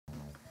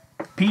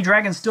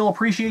P-Dragon still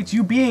appreciates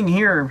you being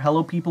here.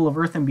 Hello, people of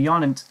Earth and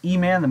beyond, and it's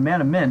E-Man, the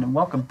Man of Men, and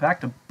welcome back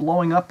to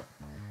blowing up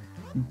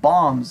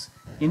bombs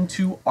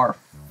into our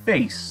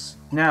face.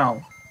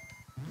 Now,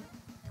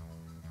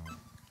 I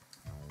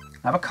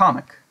have a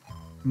comic.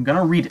 I'm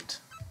gonna read it.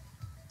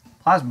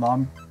 Plasma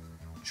bomb,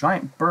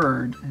 giant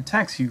bird,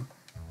 attacks you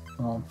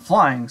while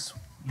flying, so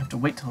you have to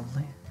wait till it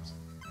lands.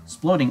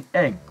 Exploding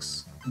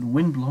eggs and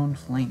wind-blown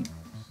flames.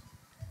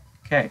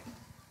 Okay,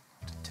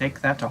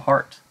 take that to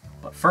heart.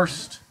 But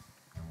first,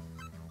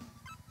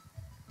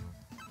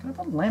 can I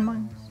put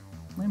landmines?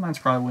 Landmines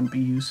probably wouldn't be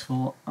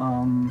useful.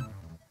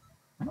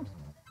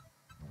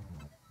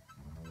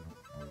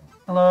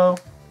 Hello.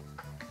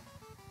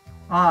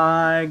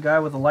 Hi, guy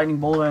with a lightning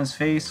bolt on his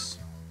face.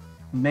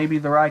 Maybe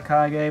the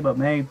Raikage, but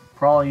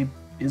probably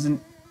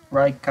isn't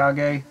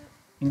Raikage.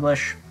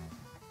 English.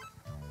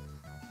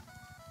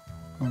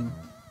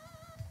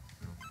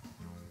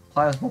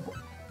 Plasma.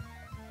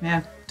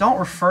 Man, don't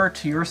refer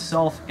to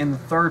yourself in the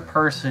third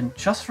person.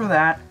 Just for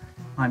that,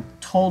 I'm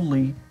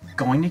totally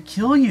going to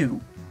kill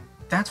you.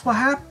 That's what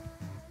happened.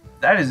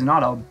 That is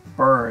not a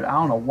bird. I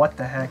don't know what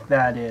the heck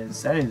that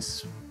is. That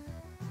is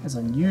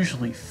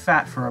unusually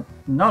fat for a...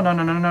 No.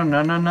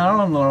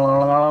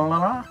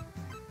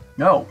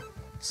 No.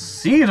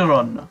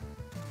 Seedrun.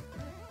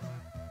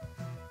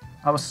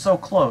 I was so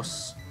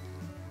close.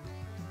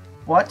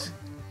 What?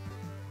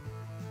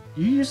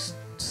 Did you just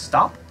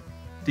stop?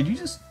 Did you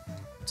just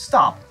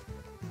stop?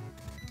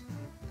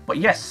 But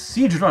yes,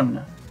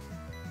 Seedrun.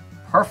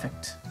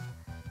 Perfect.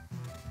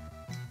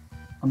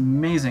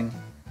 Amazing.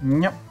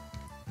 Yep.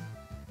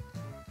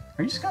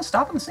 Are you just gonna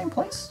stop in the same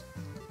place?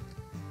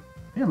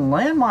 Man,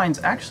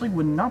 landmines actually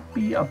would not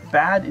be a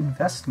bad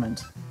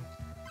investment.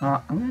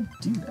 I'm gonna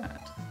do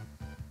that.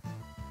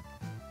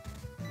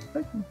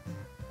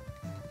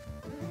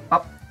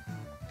 Up.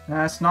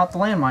 That's not the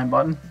landmine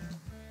button.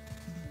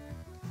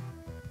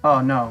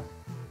 Oh no.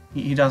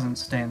 He doesn't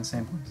stay in the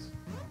same place.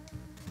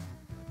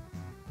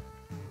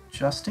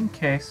 Just in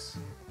case.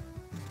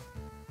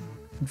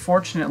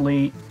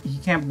 Unfortunately, he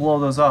can't blow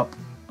those up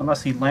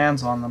unless he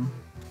lands on them.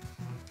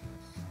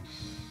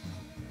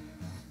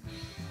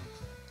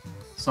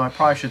 So I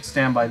probably should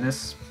stand by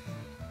this.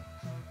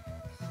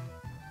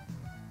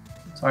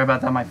 Sorry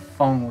about that, my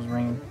phone was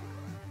ringing.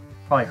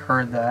 Probably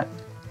heard that.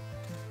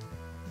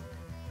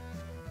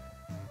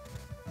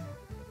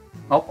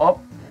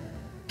 Oh,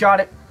 got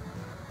it.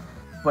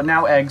 But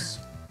now eggs.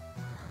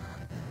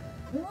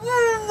 Woo,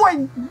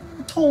 I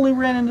totally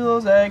ran into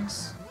those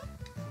eggs.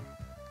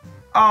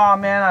 Aw,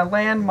 man, I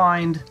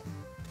landmined.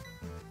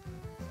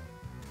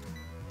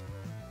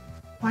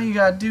 Why you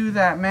gotta do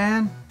that,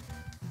 man?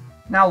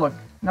 Now look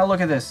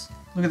at this.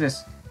 Look at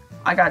this.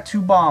 I got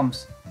 2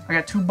 bombs. I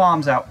got 2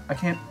 bombs out. I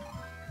can't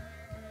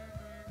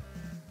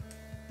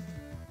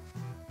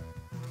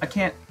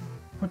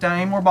put down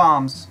any more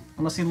bombs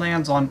unless he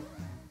lands on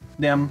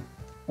them,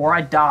 or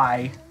I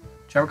die.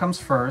 Whichever comes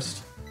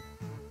first.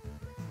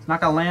 He's not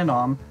gonna land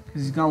on him,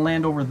 because he's gonna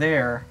land over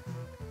there.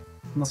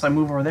 Unless I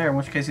move over there, in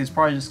which case he's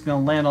probably just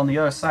gonna land on the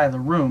other side of the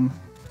room.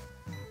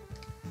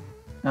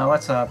 Now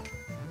that's a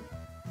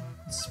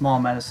small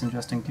medicine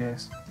just in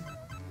case.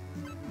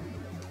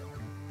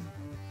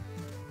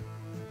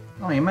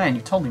 Oh man, you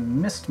totally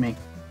missed me.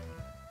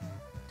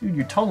 Dude,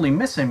 you're totally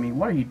missing me.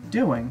 What are you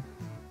doing?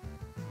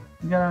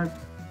 You gonna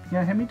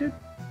hit me, dude?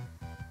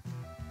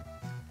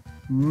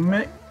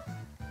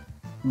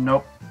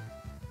 Nope.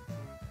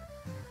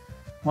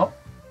 Well,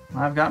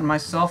 I've gotten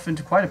myself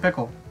into quite a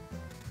pickle.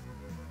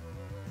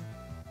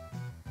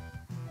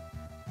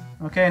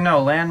 Okay,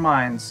 no,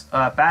 landmines.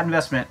 Bad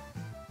investment.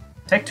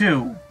 Take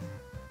 2.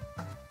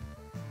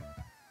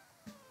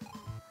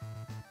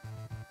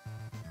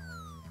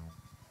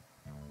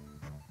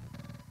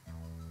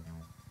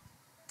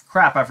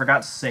 Crap, I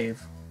forgot to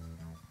save.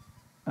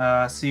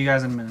 See you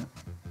guys in a minute.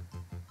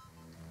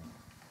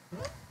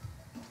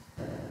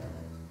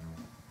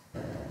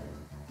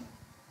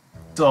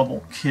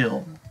 Double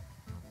kill.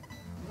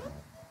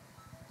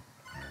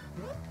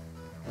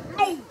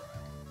 No!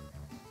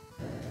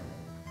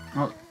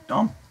 Oh,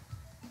 dumb.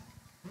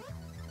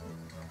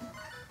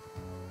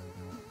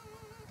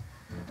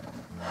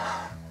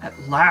 At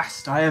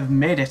last, I have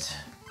made it.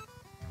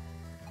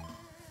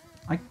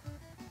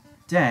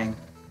 Dang.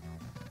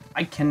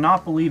 I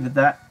cannot believe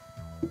that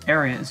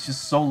area is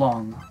just so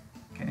long.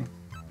 Okay.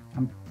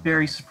 I'm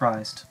very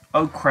surprised.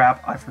 Oh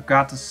crap, I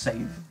forgot to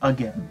save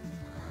again.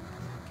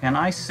 Can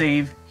I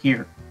save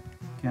here?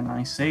 Can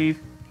I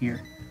save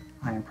here?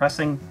 I am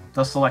pressing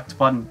the select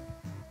button.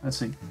 Let's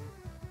see.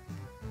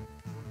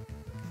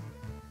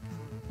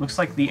 Looks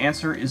like the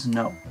answer is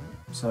no.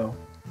 So,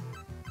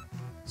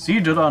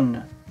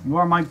 Seedrun, you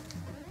are my...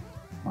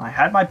 I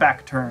had my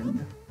back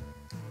turned.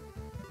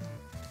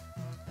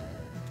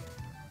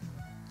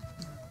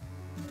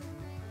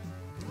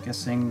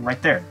 Guessing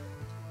right there.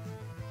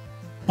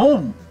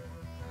 Boom!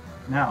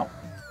 Now.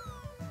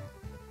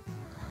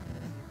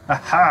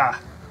 Aha!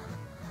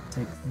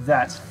 Take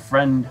that,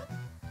 friend.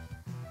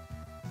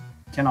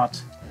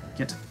 Cannot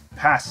get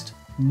past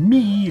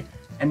me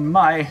and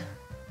my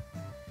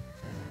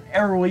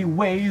arrowy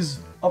ways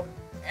of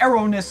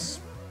arrowness.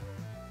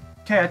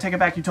 Okay, I take it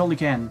back, you totally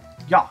can.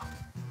 Yeah.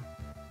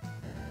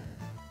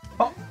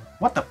 Oh,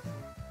 what the?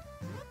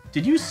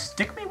 Did you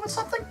stick me with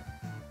something?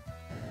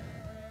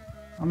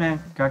 Oh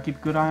man, gotta keep a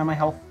good eye on my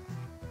health.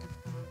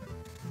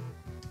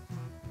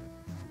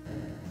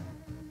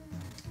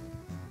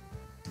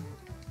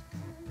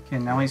 Okay,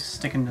 now he's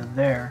sticking to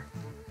there.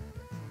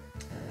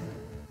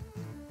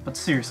 But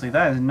seriously,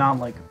 that is not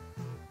like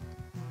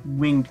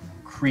winged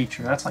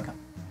creature. That's like a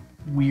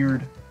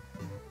weird...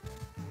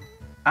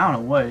 I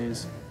don't know what it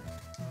is.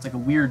 It's like a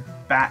weird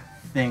bat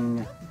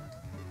thing.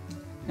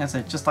 That's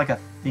it, just like a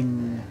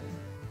thing.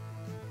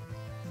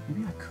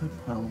 Maybe I could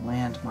put a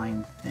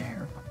landmine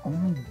there, but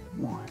only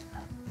one.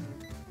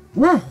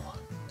 Woo!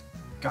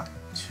 Got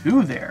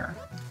two there.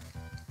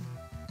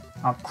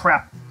 Oh,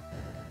 crap.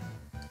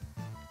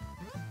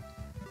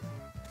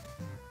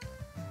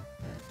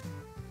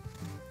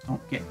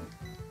 Don't get me.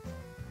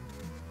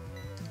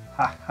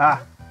 Ha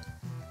ha.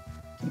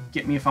 Can't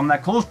get me if I'm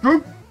that close,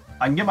 dude.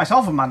 I can get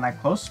myself if I'm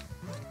that close.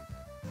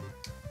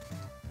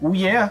 Oh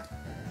yeah.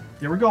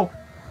 There we go.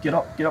 Get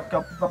up, get up,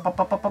 up, up, up,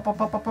 up, up, up,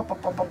 up, up, up,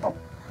 up, up, up, up.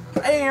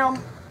 Bam!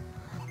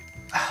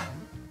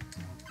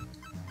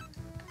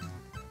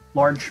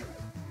 Large.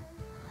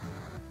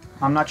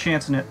 I'm not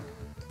chancing it.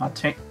 Not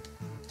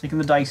taking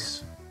the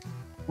dice.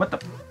 What the?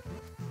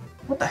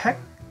 What the heck?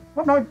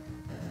 What no?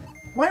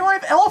 Why do I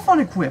have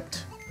elephant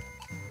equipped?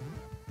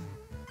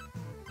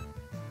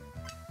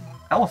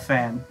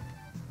 Elephant.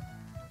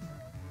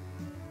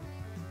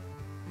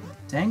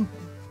 Dang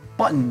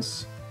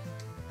buttons.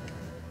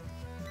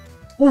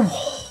 Ooh.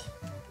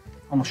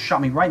 Almost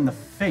shot me right in the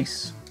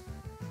face.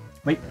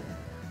 Wait.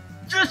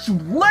 Just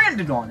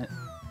landed on it.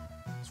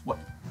 That's what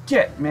you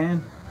get,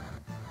 man.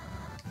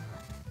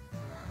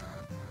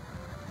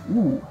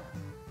 Ooh.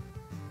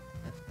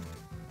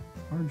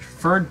 Large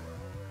furred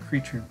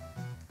creature.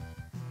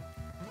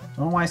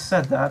 Don't know why I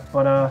said that,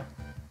 but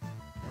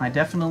I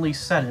definitely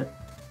said it.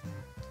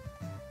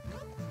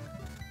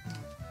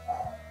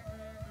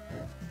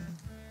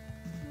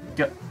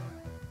 Get.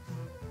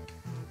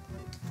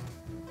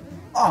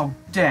 Oh,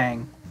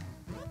 dang.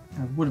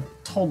 I would have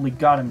totally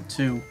got him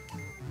too.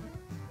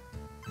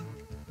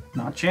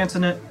 Not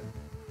chancing it.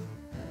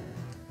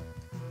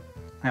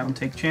 I don't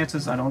take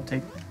chances. I don't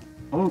take...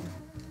 Oh,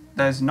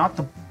 that is not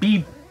the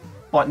B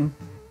button.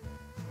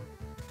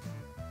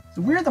 Is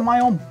it weird that my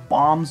own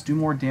bombs do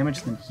more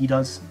damage than he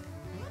does?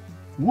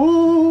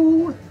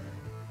 Woo!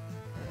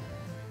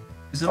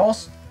 Is it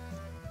also...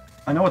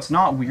 I know it's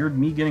not weird,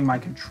 me getting my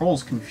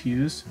controls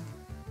confused.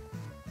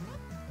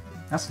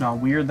 That's not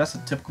weird, that's a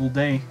typical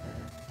day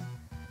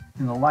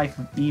in the life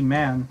of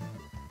E-Man,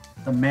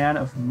 the man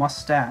of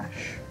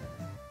mustache.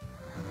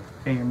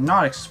 Okay, you're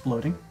not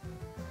exploding,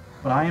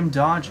 but I am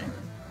dodging.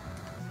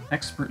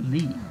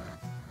 Expertly.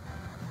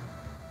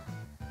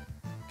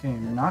 Okay, you're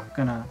not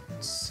gonna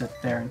sit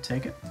there and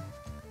take it.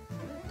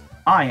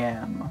 I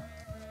am.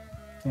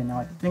 Okay, now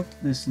I think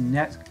this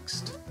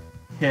next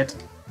hit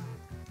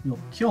will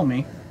kill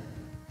me.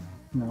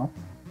 No,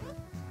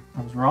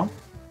 I was wrong.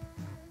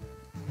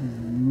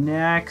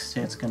 Next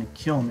hit's gonna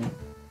kill me.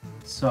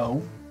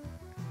 So,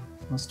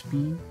 must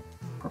be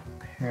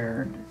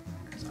prepared,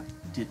 because I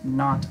did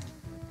not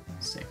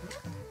save.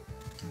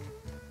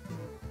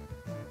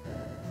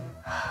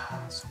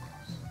 So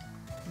close.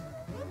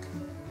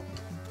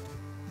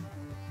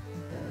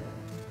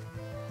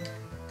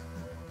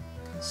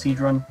 Siege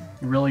run,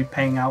 you're really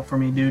paying out for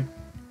me, dude.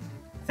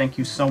 Thank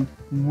you so...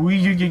 Oh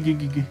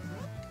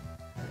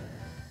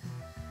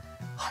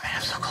man,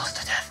 I'm so close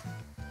to death.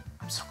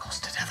 I'm so close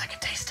to death, I can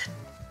taste it.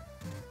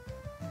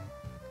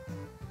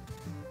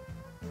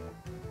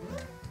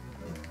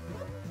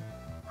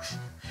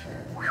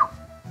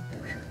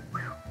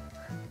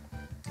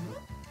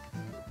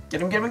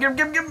 Get him, get him, get him,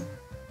 get him, get him!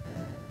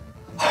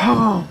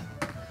 Oh,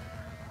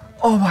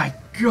 oh my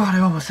god, I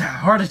almost had a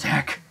heart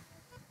attack.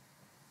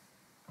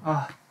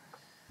 I'm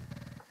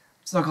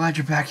so glad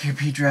you're back here,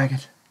 P-Dragon.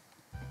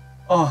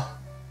 Oh.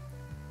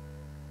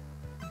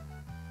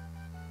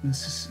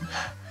 This is...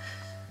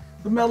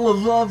 the Medal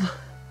of Love.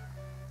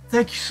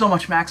 Thank you so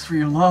much, Max, for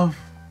your love.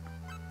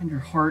 And your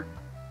heart.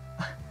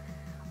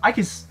 I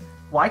can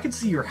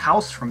see your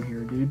house from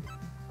here, dude.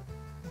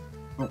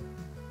 Oh,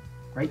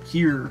 right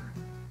here.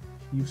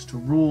 She used to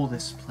rule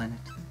this planet.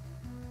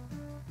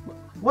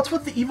 What's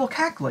with the evil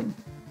cackling?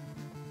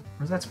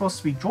 Or is that supposed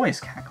to be joyous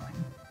cackling?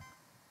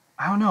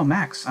 I don't know,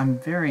 Max. I'm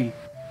very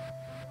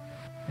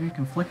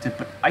conflicted,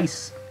 but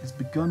ice has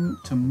begun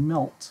to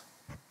melt.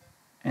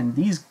 And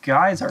these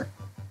guys are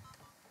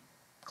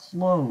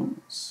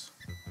clothes.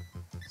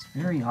 It's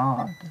very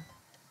odd.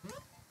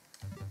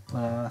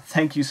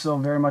 Thank you so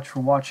very much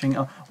for watching.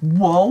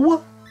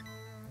 Whoa!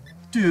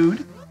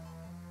 Dude.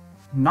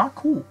 Not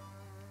cool.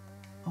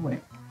 Oh,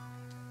 wait.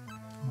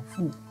 I'm a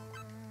fool.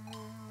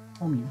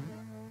 Home you.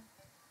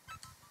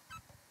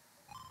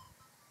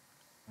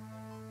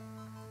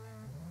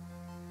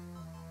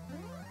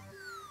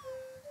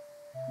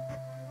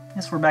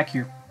 Yes, we're back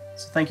here.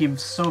 So thank you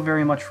so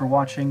very much for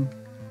watching.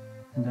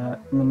 And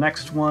in the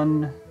next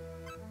one,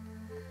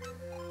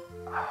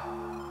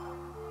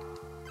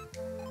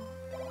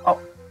 Oh.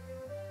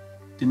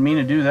 Didn't mean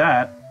to do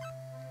that.